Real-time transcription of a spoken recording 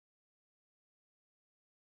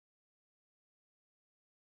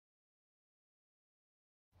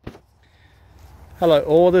Hello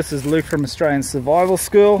all, this is Luke from Australian Survival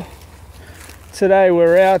School. Today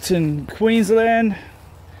we're out in Queensland,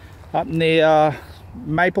 up near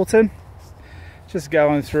Mapleton. Just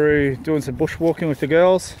going through, doing some bushwalking with the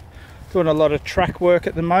girls. Doing a lot of track work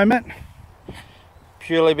at the moment,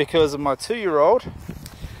 purely because of my 2-year-old.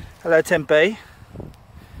 Hello Tempe.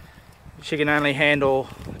 She can only handle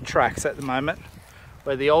tracks at the moment.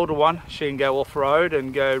 Where the older one, she can go off-road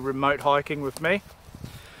and go remote hiking with me.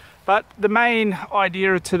 But the main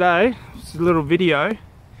idea of today, this little video,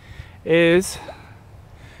 is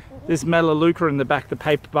this Melaleuca in the back, the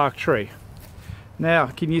paperbark tree. Now,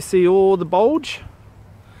 can you see all the bulge?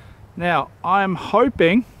 Now, I'm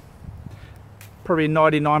hoping, probably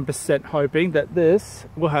 99% hoping, that this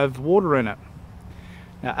will have water in it.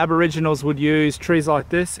 Now, Aboriginals would use trees like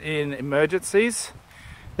this in emergencies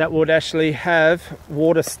that would actually have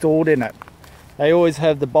water stored in it. They always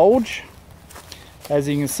have the bulge, as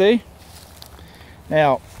you can see.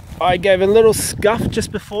 Now, I gave a little scuff just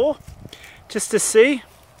before, just to see,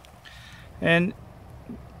 and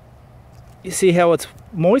you see how it's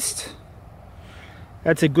moist?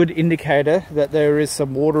 That's a good indicator that there is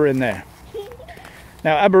some water in there.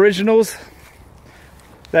 Now, Aboriginals,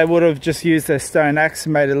 they would have just used their stone axe,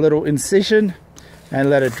 made a little incision and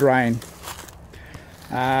let it drain.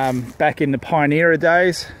 Back in the pioneer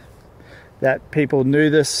days, that people knew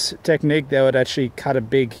this technique, they would actually cut a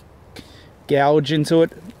big gouge into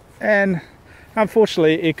it, and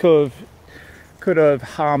unfortunately it could have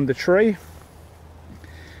harmed the tree.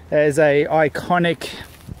 There's a iconic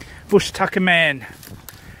Bush Tucker Man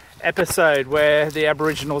episode where the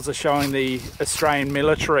Aboriginals are showing the Australian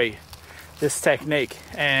military this technique,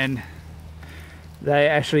 and they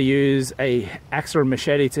actually use a axe or a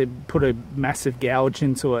machete to put a massive gouge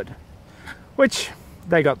into it, which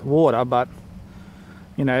they got the water, but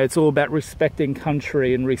you know, it's all about respecting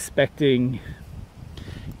country and respecting,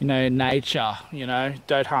 you know, nature. You know,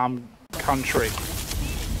 don't harm country.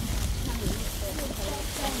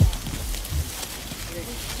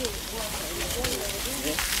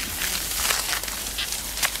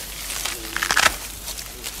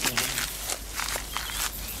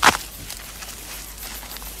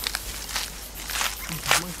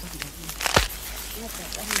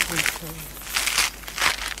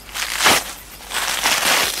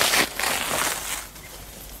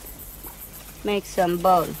 Make some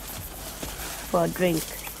bowl for drink.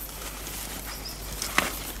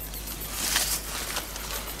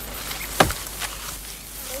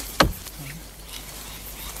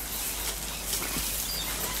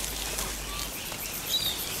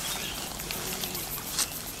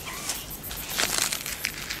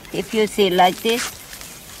 If you see like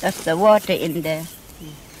this, that's the water in there.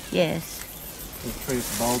 Yes. The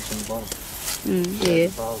tree's bulbs in the bottom.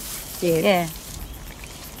 Yeah. Yeah.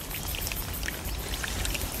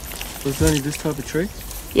 Was it only this type of tree?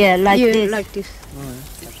 Yeah, like this. Like this. Oh,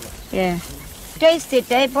 Yeah. Taste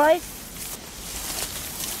it, eh, boys?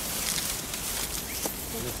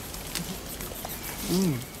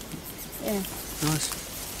 Yeah. Nice.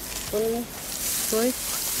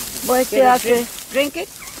 Boys, you have to drink it?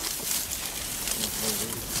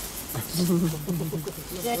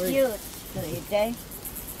 That's you to eat, eh?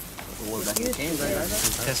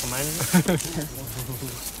 Tasmania.